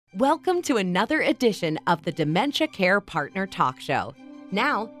Welcome to another edition of the Dementia Care Partner Talk Show.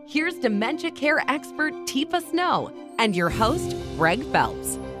 Now, here's dementia care expert Teepa Snow and your host, Greg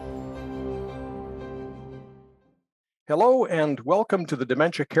Phelps. Hello and welcome to the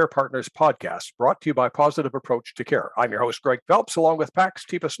Dementia Care Partners podcast, brought to you by Positive Approach to Care. I'm your host, Greg Phelps, along with PAC's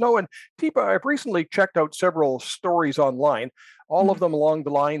Teepa Snow. And Teepa, I've recently checked out several stories online, all of them along the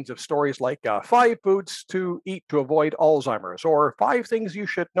lines of stories like 5 foods to eat to avoid Alzheimer's, or 5 things you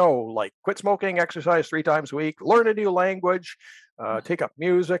should know, like quit smoking, exercise 3 times a week, learn a new language, take up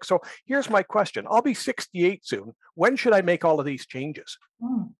music. So here's my question. I'll be 68 soon. When should I make all of these changes?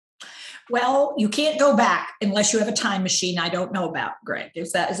 Well, you can't go back unless you have a time machine I don't know about, Greg.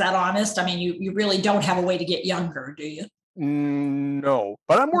 Is that honest? I mean, you really don't have a way to get younger, do you? No,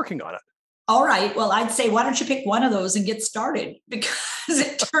 but I'm working on it. All right. Well, I'd say, why don't you pick one of those and get started? Because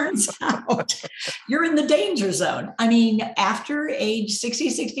it turns out you're in the danger zone. I mean, after age 60,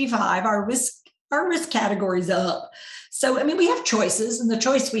 65, our risk category's up. So, I mean, we have choices, and the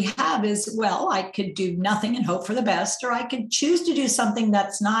choice we have is, well, I could do nothing and hope for the best, or I could choose to do something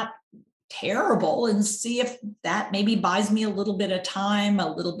that's not terrible and see if that maybe buys me a little bit of time,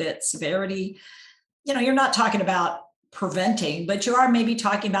 a little bit severity. You know, you're not talking about preventing, but you are maybe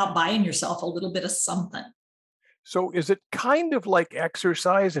talking about buying yourself a little bit of something. So is it kind of like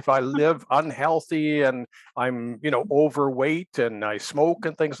exercise? If I live unhealthy and I'm, overweight and I smoke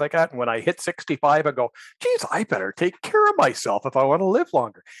and things like that, and when I hit 65, I go, geez, I better take care of myself if I want to live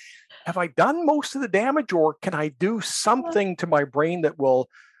longer. Have I done most of the damage, or can I do something to my brain that will,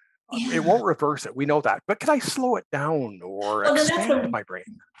 it won't reverse it. We know that, but can I slow it down or expand my brain?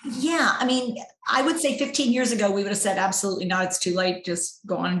 Yeah. I mean, I would say 15 years ago, we would have said, absolutely not. It's too late. Just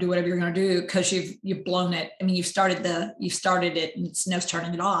go on and do whatever you're going to do, because you've blown it. I mean, you've started it and it's no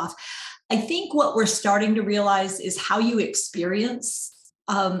turning it off. I think what we're starting to realize is how you experience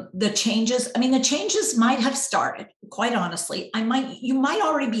the changes. I mean, the changes might have started, quite honestly. You might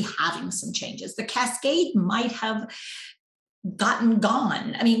already be having some changes. The cascade might have gotten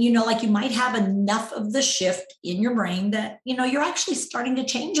gone. I mean, like you might have enough of the shift in your brain that, you're actually starting to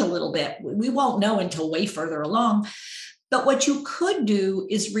change a little bit. We won't know until way further along. But what you could do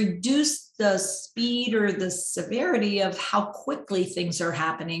is reduce the speed or the severity of how quickly things are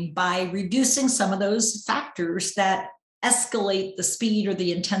happening by reducing some of those factors that escalate the speed or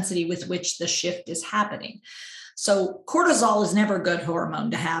the intensity with which the shift is happening. So cortisol is never a good hormone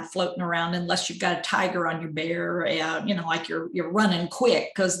to have floating around unless you've got a tiger on your bear, like you're running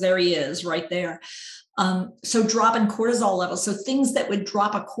quick, because there he is right there. So dropping cortisol levels. So things that would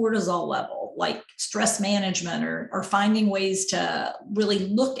drop a cortisol level, like stress management or finding ways to really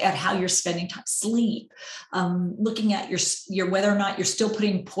look at how you're spending time, sleep, looking at your whether or not you're still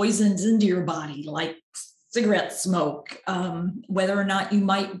putting poisons into your body, like cigarette smoke, whether or not you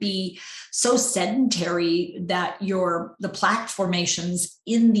might be so sedentary that the plaque formations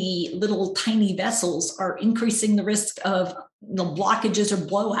in the little tiny vessels are increasing the risk of blockages or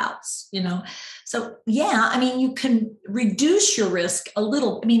blowouts, So yeah, I mean, you can reduce your risk a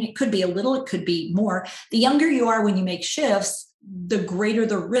little. I mean, it could be a little, it could be more. The younger you are when you make shifts, the greater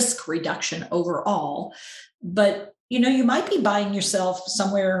the risk reduction overall. But you might be buying yourself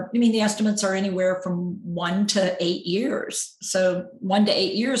somewhere. I mean, the estimates are anywhere from 1 to 8 years. So 1 to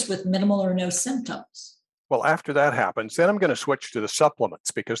 8 years with minimal or no symptoms. Well, after that happens, then I'm going to switch to the supplements,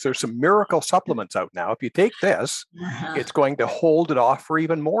 because there's some miracle supplements out now. If you take this, it's going to hold it off for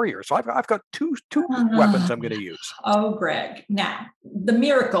even more years. So I've got two weapons I'm going to use. Oh, Greg. Now, the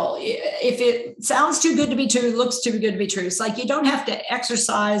miracle, if it sounds too good to be true, looks too good to be true. It's like you don't have to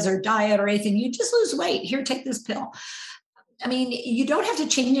exercise or diet or anything. You just lose weight. Here, take this pill. I mean, you don't have to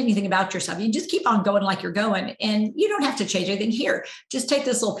change anything about yourself. You just keep on going like you're going, and you don't have to change anything. Here, just take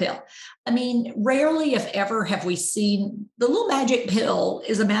this little pill. I mean, rarely, if ever, have we seen the little magic pill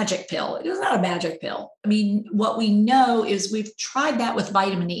is a magic pill. It is not a magic pill. I mean, what we know is we've tried that with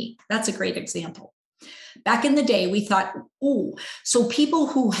vitamin E. That's a great example. Back in the day, we thought, so people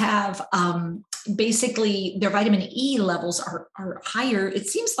who have basically their vitamin E levels are higher. It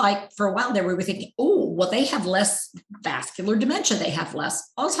seems like for a while there we were thinking, they have less vascular dementia. They have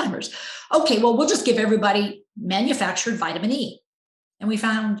less Alzheimer's. Okay, well, we'll just give everybody manufactured vitamin E. And we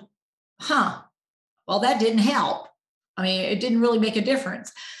found, well, that didn't help. I mean, it didn't really make a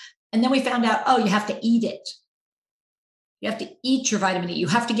difference. And then we found out, you have to eat it. You have to eat your vitamin E. You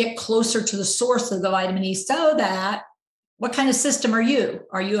have to get closer to the source of the vitamin E so that, what kind of system are you?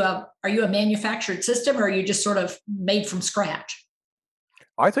 Are you a manufactured system, or are you just sort of made from scratch?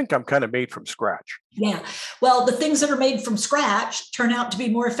 I think I'm kind of made from scratch. Yeah. Well, the things that are made from scratch turn out to be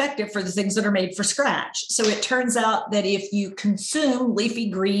more effective for the things that are made for scratch. So it turns out that if you consume leafy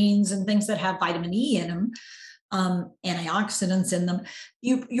greens and things that have vitamin E in them, antioxidants in them,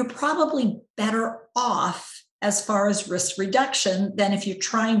 you're probably better off as far as risk reduction than if you're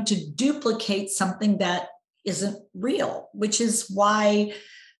trying to duplicate something that isn't real, which is why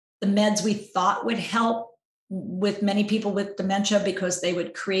the meds we thought would help with many people with dementia, because they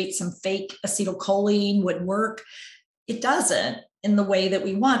would create some fake acetylcholine, would work. It doesn't in the way that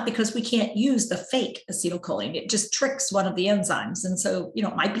we want, because we can't use the fake acetylcholine. It just tricks one of the enzymes. And so,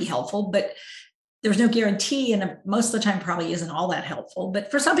 it might be helpful, but there's no guarantee. And most of the time probably isn't all that helpful, but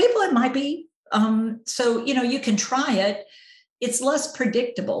for some people it might be. So, you can try it. It's less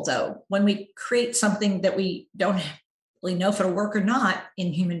predictable though, when we create something that we don't really know if it'll work or not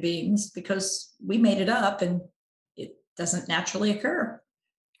in human beings, because we made it up and it doesn't naturally occur.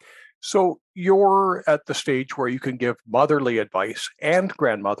 So you're at the stage where you can give motherly advice and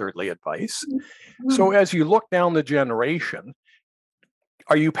grandmotherly advice. Mm-hmm. So as you look down the generation,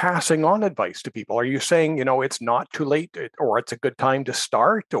 are you passing on advice to people? Are you saying, it's not too late, or it's a good time to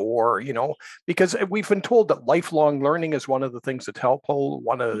start, or, because we've been told that lifelong learning is one of the things that's helpful.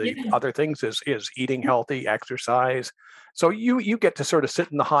 One of the other things is eating healthy, exercise. So you get to sort of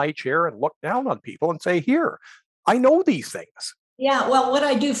sit in the high chair and look down on people and say, here, I know these things. Yeah, well, what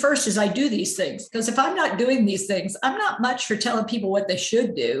I do first is I do these things, because if I'm not doing these things, I'm not much for telling people what they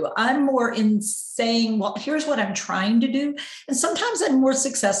should do. I'm more in saying, well, here's what I'm trying to do. And sometimes I'm more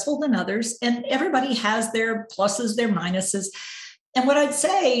successful than others. And everybody has their pluses, their minuses. And what I'd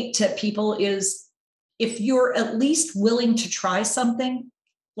say to people is, if you're at least willing to try something,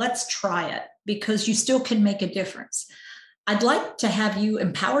 let's try it, because you still can make a difference. I'd like to have you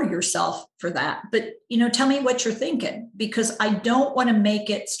empower yourself for that. But, tell me what you're thinking, because I don't want to make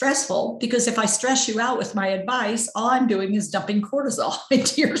it stressful, because if I stress you out with my advice, all I'm doing is dumping cortisol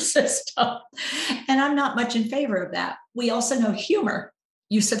into your system. And I'm not much in favor of that. We also know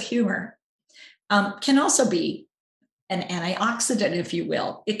use of humor can also be an antioxidant, if you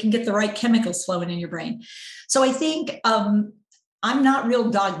will. It can get the right chemicals flowing in your brain. So I think I'm not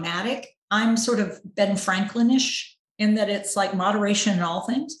real dogmatic. I'm sort of Ben Franklin-ish, in that it's like moderation in all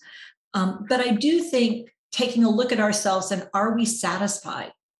things. But I do think taking a look at ourselves and, are we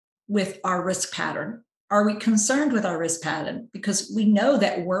satisfied with our risk pattern? Are we concerned with our risk pattern? Because we know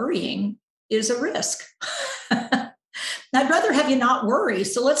that worrying is a risk. I'd rather have you not worry.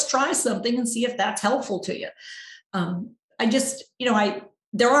 So let's try something and see if that's helpful to you.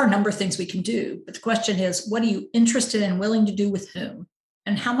 There are a number of things we can do, but the question is, what are you interested in, willing to do with whom,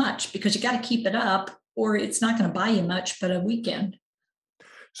 and how much? Because you got to keep it up, or it's not going to buy you much but a weekend.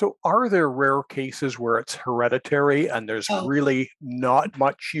 So are there rare cases where it's hereditary and there's really not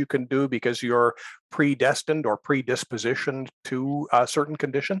much you can do because you're predestined or predispositioned to certain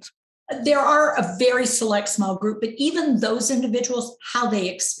conditions? There are a very select small group, but even those individuals, how they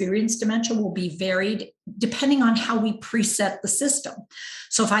experience dementia will be varied depending on how we preset the system.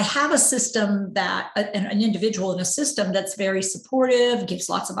 So if I have a system that, an individual in a system that's very supportive, gives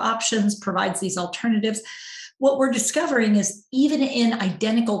lots of options, provides these alternatives, what we're discovering is, even in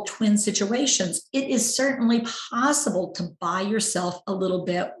identical twin situations, it is certainly possible to buy yourself a little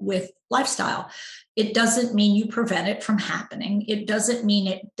bit with lifestyle. It doesn't mean you prevent it from happening. It doesn't mean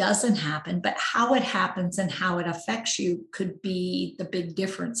it doesn't happen, but how it happens and how it affects you could be the big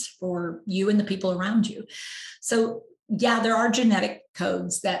difference for you and the people around you. So yeah, there are genetic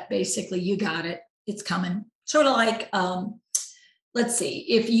codes that basically, you got it, it's coming. Sort of like, let's see,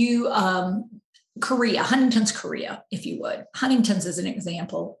 if you, Huntington's chorea, if you would. Huntington's is an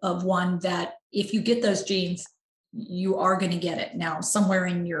example of one that if you get those genes, you are going to get it. Now, somewhere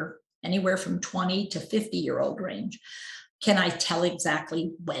in your anywhere from 20 to 50-year-old range. Can I tell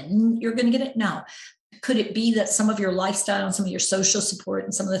exactly when you're going to get it? No. Could it be that some of your lifestyle and some of your social support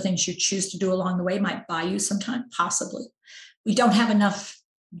and some of the things you choose to do along the way might buy you some time? Possibly. We don't have enough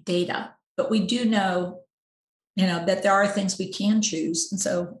data, but we do know, that there are things we can choose. And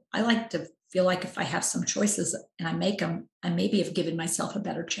so I like to feel like if I have some choices and I make them, I maybe have given myself a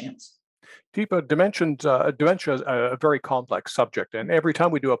better chance. Teepa, dementia is a very complex subject, and every time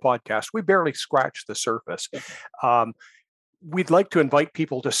we do a podcast, we barely scratch the surface. We'd like to invite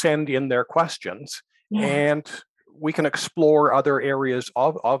people to send in their questions, and we can explore other areas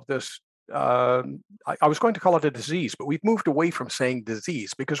of this. I was going to call it a disease, but we've moved away from saying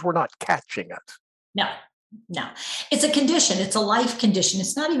disease because we're not catching it. No, No, it's a condition. It's a life condition.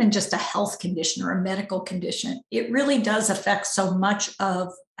 It's not even just a health condition or a medical condition. It really does affect so much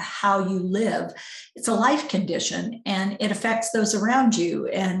of how you live. It's a life condition, and it affects those around you,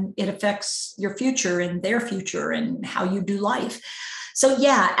 and it affects your future and their future and how you do life. So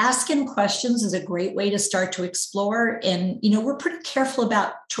yeah, asking questions is a great way to start to explore. And, we're pretty careful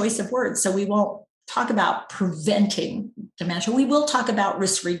about choice of words. So we won't talk about preventing dementia. We will talk about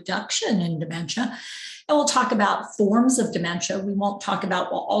risk reduction in dementia. And we'll talk about forms of dementia. We won't talk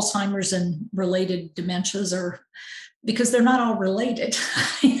about Alzheimer's and related dementias, because they're not all related.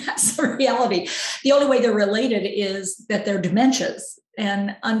 That's the reality. The only way they're related is that they're dementias.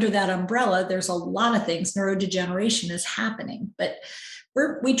 And under that umbrella, there's a lot of things. Neurodegeneration is happening, but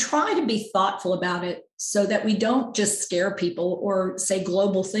we try to be thoughtful about it so that we don't just scare people or say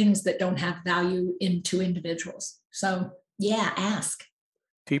global things that don't have value into individuals. So yeah, ask.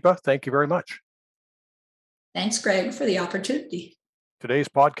 Teepa, thank you very much. Thanks, Greg, for the opportunity. Today's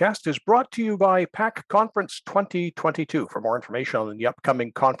podcast is brought to you by PAC Conference 2022. For more information on the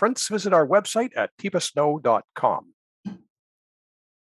upcoming conference, visit our website at teepasnow.com.